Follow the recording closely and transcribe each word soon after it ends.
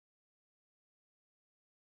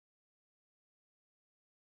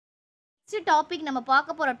Topic நம்ம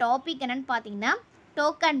பார்க்க போகிற டாபிக் என்னென்னு பார்த்தீங்கன்னா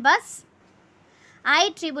டோக்கன் பஸ்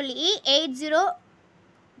IEEE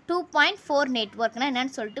 802.4 நெட்வொர்க்னா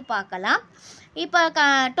என்னன்னு சொல்லிட்டு பார்க்கலாம். இப்போ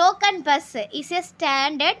token bus is a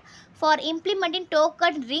standard for implementing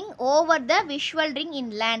token ring over the visual ring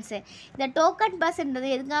in lands. இந்த டோக்கன் பஸ்ன்றது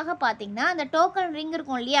எதுக்காக பார்த்தீங்கன்னா அந்த டோக்கன் ரிங்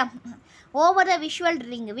இருக்கும் இல்லையா, ஓவர் த விஷுவல்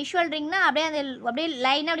ரிங்னா அப்படியே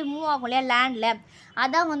லைனாக அப்படி மூவ் ஆகும் இல்லையா லேண்டில்,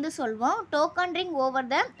 அதான் வந்து சொல்வோம் token ring over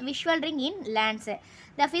the visual ring in lands.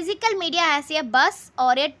 The physical media has a bus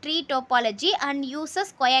or a tree topology and uses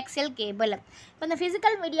coaxial cable. இப்போ இந்த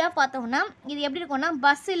ஃபிசிக்கல் மீடியா பார்த்தோம்னா இது எப்படி இருக்கும்னா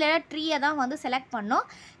பஸ் இல்லை ட்ரீயை தான் வந்து செலக்ட் பண்ணோம்.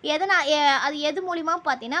 அது எது மூலிமா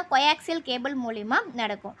பார்த்தீங்கன்னா கோயாக்சியல் கேபிள் மூலிமா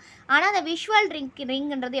நடக்கும். ஆனால் அந்த விஷுவல்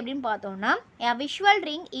ரிங்ன்றது எப்படின்னு பார்த்தோம்னா visual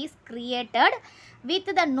ring is created with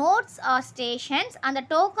the nodes or stations and the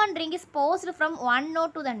token ring is posed from one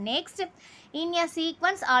node to the next in a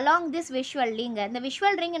sequence along this visual ring. இந்த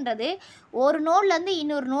visual ரிங்ன்றது ஒரு நோட்லேருந்து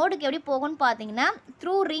இன்னொரு நோடுக்கு எப்படி போகும்னு பார்த்தீங்கன்னா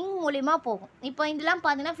த்ரூ ரிங் மூலிமா போகும். இப்போ இதெல்லாம்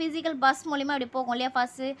பார்த்தீங்கன்னா ஃபிசிக்கல் பஸ் மூலிமா எப்படி போகும் இல்லையா,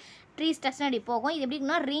 பஸ்ஸு ட்ரீ ஸ்டெப்ஸ்னால் எப்படி போகும், இது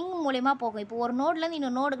எப்படின்னா ரிங் மூலிமா போகும். இப்போ ஒரு நோட்லேருந்து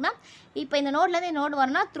இன்னொரு நோடுக்குன்னா இப்போ இந்த நோட்லேருந்து இந்த நோடு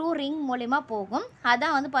வரணும்னா த்ரூ ரிங் மூலிமா போகும்.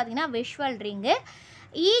 அதான் வந்து பார்த்தீங்கன்னா விஷுவல் ரிங்கு.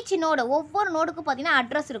 ஈச் நோடு ஒவ்வொரு நோடுக்கும் பார்த்தீங்கன்னா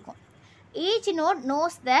அட்ரஸ் இருக்கும். Each node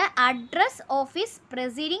knows the address of its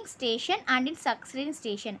preceding station and its succeeding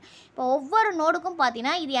station. இப்போ ஒவ்வொரு நோடுக்கும்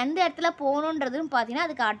பார்த்தீங்கன்னா இது எந்த இடத்துல போகணுன்றதுன்னு பார்த்தீங்கன்னா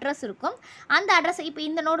அதுக்கு அட்ரஸ் இருக்கும். அந்த அட்ரஸ் இப்போ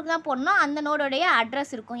இந்த நோடுக்கு தான் போகணும்னா அந்த நோடுடைய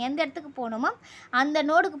அட்ரஸ் இருக்கும். எந்த இடத்துக்கு போகணுமோ அந்த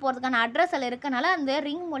நோடுக்கு போகிறதுக்கான அட்ரஸ் அதில் இருக்கனால அந்த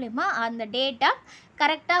ரிங் மூலிமா அந்த டேட்டா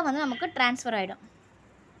கரெக்டாக வந்து நமக்கு ட்ரான்ஸ்ஃபர் ஆகிடும்.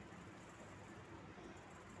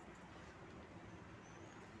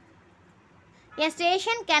 A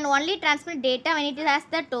station can only transmit data when it has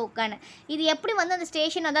the token. இது எப்படி வந்து அந்த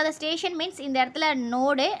ஸ்டேஷன், அதாவது ஸ்டேஷன் மீன்ஸ் இந்த இடத்துல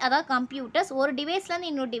நோடு, அதாவது கம்ப்யூட்டர்ஸ் ஒரு டிவைஸ்லேருந்து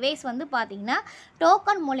இன்னொரு டிவைஸ் வந்து பார்த்திங்கன்னா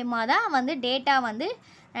டோக்கன் மூலிமா தான் வந்து டேட்டா வந்து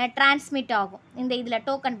டிரான்ஸ்மிட் ஆகும் இந்த இதில்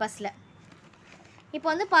டோக்கன் பஸ்ஸில். இப்போ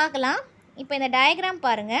வந்து பார்க்கலாம். இப்போ இந்த டயக்ராம்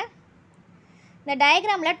பாருங்கள். இந்த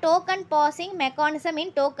டயக்ராமில் டோக்கன் பாசிங் மெக்கானிசம்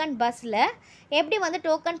இன் டோக்கன் பஸ்ஸில் எப்படி வந்து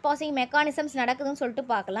டோக்கன் பாசிங் மெக்கானிசம்ஸ் நடக்குதுன்னு சொல்லிட்டு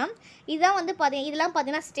பார்க்கலாம். இதுதான் வந்து இதெல்லாம்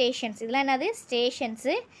பார்த்தீங்கன்னா ஸ்டேஷன்ஸ். இதெல்லாம் என்னது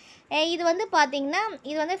ஸ்டேஷன்ஸு. இது வந்து பார்த்திங்கன்னா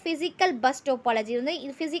இது வந்து ஃபிசிக்கல் பஸ் டோபாலஜி. இது வந்து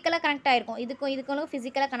இது ஃபிசிக்கலாக கனெக்ட் ஆகிருக்கும், இதுக்கும்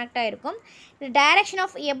ஃபிசிக்கலாக கனெக்ட் ஆகிருக்கும். இது டைரக்ஷன்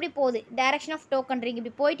ஆஃப் எப்படி போகுது, டைரக்ஷன் ஆஃப் டோக்கன் ரிங்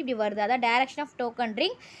இப்படி போயிட்டு இப்படி வருது, அதான் டைரக்ஷன் ஆஃப் டோக்கன்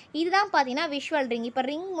ரிங். இதுதான் பார்த்தீங்கன்னா விஷுவல் ரிங். இப்போ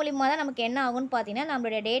ரிங் மூலிமா தான் நமக்கு என்ன ஆகும்னு பார்த்தீங்கன்னா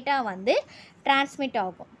நம்மளுடைய டேட்டா வந்து டிரான்ஸ்மிட்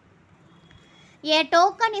ஆகும். A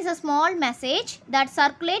token is a small message that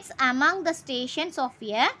circulates among the stations of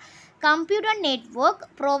a computer network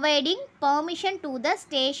providing permission to the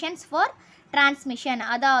stations for transmission.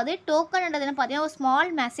 அதாவது டோக்கன்ன்றதுன்னு பார்த்தீங்கன்னா ஒரு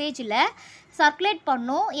ஸ்மால் மெசேஜில் சர்க்குலேட்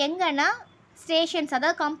பண்ணும் எங்கன்னா ஸ்டேஷன்ஸ்,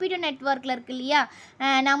 அதாவது கம்ப்யூட்டர் நெட்வொர்க்கில் இருக்குது இல்லையா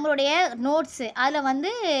நம்மளுடைய நோட்ஸு, அதில்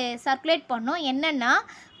வந்து சர்க்குலேட் பண்ணோம். என்னென்னா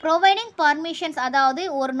ப்ரொவைடிங் பர்மிஷன்ஸ், அதாவது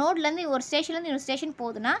ஒரு நோட்லேருந்து ஒரு ஸ்டேஷன்லேருந்து இன்னொரு ஸ்டேஷன்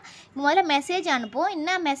போகுதுன்னா முதல்ல மெசேஜ் அனுப்போம்.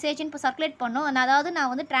 என்ன மெசேஜ்னு இப்போ சர்க்குலேட் பண்ணோம், அதாவது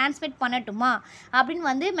நான் வந்து டிரான்ஸ்மிட் பண்ணட்டுமா அப்படின்னு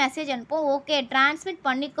வந்து மெசேஜ் அனுப்போம். ஓகே ட்ரான்ஸ்மிட்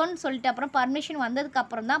பண்ணிக்கோன்னு சொல்லிட்டு அப்புறம் பர்மிஷன்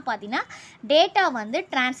வந்ததுக்கப்புறம் தான் பார்த்தீங்கன்னா டேட்டா வந்து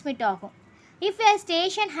டிரான்ஸ்மிட் ஆகும். If a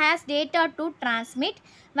station has data to transmit,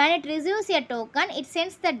 when it receives a token, it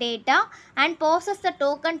sends the data and passes the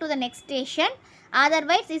token to the next station.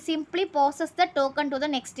 Otherwise, it simply passes the token to the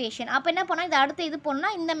next station. அப்போ என்ன பண்ணால் இது அடுத்து இது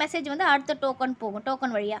போனால் இந்த message வந்து அடுத்த டோக்கன் போகும்,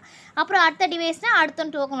 டோக்கன் வழியாக. அப்புறம் அடுத்த டிவைஸ்னால் அடுத்த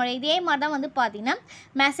டோக்கன் வழியாக. இதே மாதிரி தான் வந்து பார்த்திங்கன்னா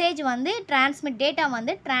மெசேஜ் வந்து டேட்டா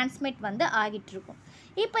வந்து டிரான்ஸ்மிட் வந்து ஆகிட்டுருக்கும்.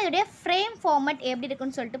 இப்போ இதோடைய ஃப்ரேம் ஃபார்மேட் எப்படி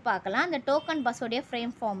இருக்குன்னு சொல்லிட்டு பார்க்கலாம். இந்த டோக்கன் பஸ்ஸோடைய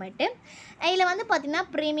ஃப்ரேம் ஃபார்மேட்டு இதில் வந்து பார்த்திங்கன்னா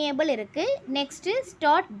ப்ரீமியபிள் இருக்குது. நெக்ஸ்ட்டு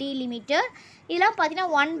ஸ்டார்ட் டீலிமிட்டர், இதெல்லாம் பார்த்திங்கன்னா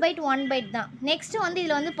 1 byte 1 byte தான். நெக்ஸ்ட்டு வந்து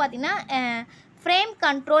இதில் வந்து பார்த்திங்கன்னா ஃப்ரேம்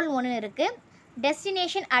கண்ட்ரோல் ஒன்று இருக்குது,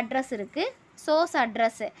 டெஸ்டினேஷன் அட்ரஸ் இருக்குது, சோர்ஸ்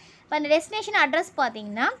அட்ரஸ்ஸு. இப்போ அந்த டெஸ்டினேஷன் அட்ரஸ்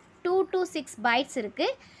பார்த்திங்கன்னா 2 to 6 bytes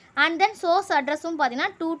இருக்குது. அண்ட் தென் சோர்ஸ் அட்ரஸும்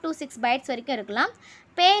பார்த்திங்கன்னா 2 to 6 bytes வரைக்கும் இருக்கலாம்.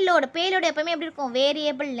 பேலோடு எப்போயுமே எப்படி இருக்கும்,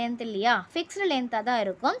 வேரியபிள் லென்த் இல்லையா, ஃபிக்ஸ்டு லென்த்தாக தான்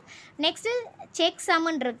இருக்கும். நெக்ஸ்ட்டு செக்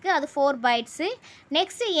சம்மன் இருக்குது, அது 4 bytes.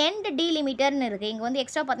 நெக்ஸ்ட்டு எண்ட் டீலிமிட்டர்னு இருக்குது. இங்கே வந்து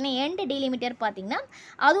எக்ஸ்ட்ரா பார்த்தீங்கன்னா எண்ட் டீலிமிட்டர் பார்த்திங்கன்னா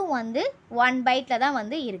அதுவும் வந்து 1 byte தான்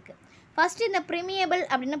வந்து இருக்குது. ஃபஸ்ட்டு இந்த ப்ரீமியபிள்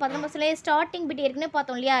அப்படின்னு பார்த்தோம்னா சொல்லி ஸ்டார்டிங் பிட் ஏற்கனவே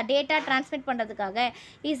பார்த்தோம் இல்லையா, டேட்டா ட்ரான்ஸ்மிட் பண்ணுறதுக்காக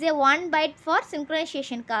is a 1 byte for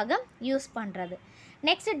சிங்க்ரனைசேஷனுக்காக use பண்ணுறது.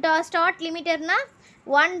 Next start லிமிட்டர்னா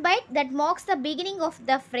 1 byte that marks the beginning of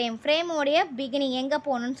the ஃப்ரேமோடைய beginning எங்கே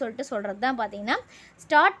போகணுன்னு சொல்லிட்டு சொல்கிறது தான் பார்த்தீங்கன்னா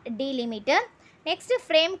start delimiter. Next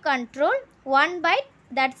frame control 1 byte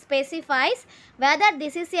that specifies whether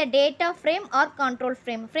this is a data frame or control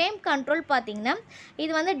frame. Frame control பார்த்தீங்கன்னா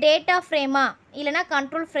இது வந்து data frame-ஆ இல்லைனா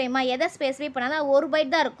control frame-ஆ எதை ஸ்பெசிஃபை பண்ணால் ஒரு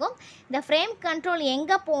பைட் தான் இருக்கும். இந்த ஃப்ரேம் கண்ட்ரோல்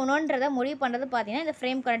எங்கே போகணுன்றதை முடிவு பண்ணுறது பார்த்தீங்கன்னா இந்த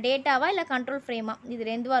ஃப்ரேம் டேட்டாவா இல்லை கண்ட்ரோல் ஃப்ரேமா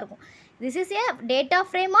இது ரெண்டுவாக இருக்கும். This is A data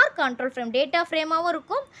frame R control frame. Data ஃப்ரேமாகவும்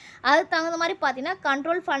இருக்கும், அதுக்கு தகுந்த மாதிரி பார்த்தீங்கன்னா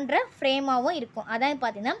கண்ட்ரோல் பண்ணுற ஃப்ரேமாகவும் இருக்கும். அதான்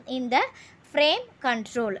பார்த்தீங்கன்னா இந்த ஃப்ரேம்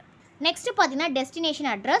கண்ட்ரோல். நெக்ஸ்ட்டு பார்த்தீங்கன்னா டெஸ்டினேஷன்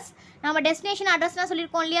அட்ரஸ். நம்ம டெஸ்டினேஷன் அட்ரஸ்லாம்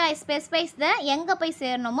சொல்லியிருக்கோம் இல்லையா, ஸ்பெசிஃபைஸ் த எங்கே போய்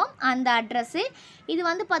சேரணுமோ அந்த அட்ரஸ்ஸு. இது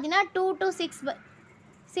வந்து பார்த்தீங்கன்னா 2 to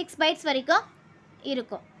 6 பைட்ஸ் வரைக்கும்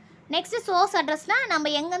இருக்கும். நெக்ஸ்ட்டு சோர்ஸ் அட்ரஸ்னால் நம்ம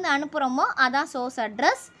எங்கேருந்து அனுப்புகிறோமோ அதான் சோர்ஸ்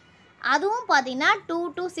அட்ரஸ். அதுவும் பார்த்தீங்கன்னா 2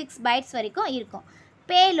 to 6 பைட்ஸ் வரைக்கும் இருக்கும்.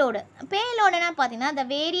 பேலோடுனா பார்த்தீங்கன்னா the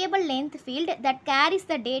variable length field that carries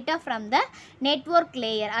the data from the network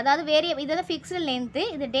layer. அதாவது இது ஃபிக்ஸ்டு லென்த்து,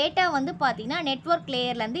 இது டேட்டா வந்து பார்த்தீங்கன்னா நெட்வொர்க்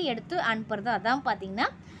லேயர்லேருந்து எடுத்து அனுப்புறது, அதான் பார்த்தீங்கன்னா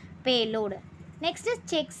பேலோடு. நெக்ஸ்ட்டு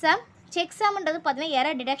செக்ஸம்ன்றது பார்த்தீங்கன்னா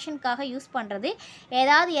எரர் டிடெக்ஷனுக்காக யூஸ் பண்ணுறது.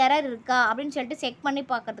 ஏதாவது எரர் இருக்கா அப்படின்னு சொல்லிட்டு செக் பண்ணி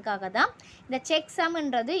பார்க்கறதுக்காக தான் இந்த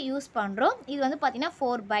செக்ஸம்ன்றது யூஸ் பண்ணுறோம். இது வந்து பார்த்தீங்கன்னா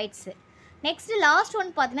 4 பைட்ஸு. நெக்ஸ்ட்டு லாஸ்ட் ஒன்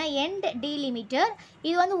பார்த்தீங்கன்னா எண்ட் டீலிமிட்டர்.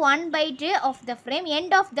 இது வந்து 1 byte of the frame.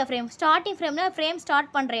 End of the frame, starting ஃப்ரேம்னா frame start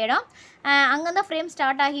பண்ணுற இடம், அங்கே தான் ஃப்ரேம்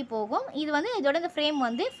ஸ்டார்ட் ஆகி போகும். இது வந்து இதோட இந்த ஃப்ரேம்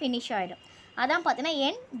வந்து ஃபினிஷ் ஆகிடும். அதான் பார்த்தீங்கன்னா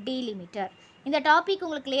எண்ட் டீலிமிட்டர். இந்த டாபிக்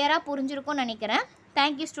உங்களுக்கு கிளியராக புரிஞ்சிருக்கும்னு நினைக்கிறேன்.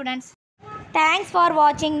 Thank you students. தேங்க்ஸ் ஃபார்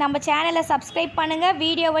வாட்சிங். நம்ம சேனலை சப்ஸ்கிரைப் பண்ணுங்கள்,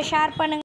 வீடியோவை ஷேர் பண்ணுங்கள்.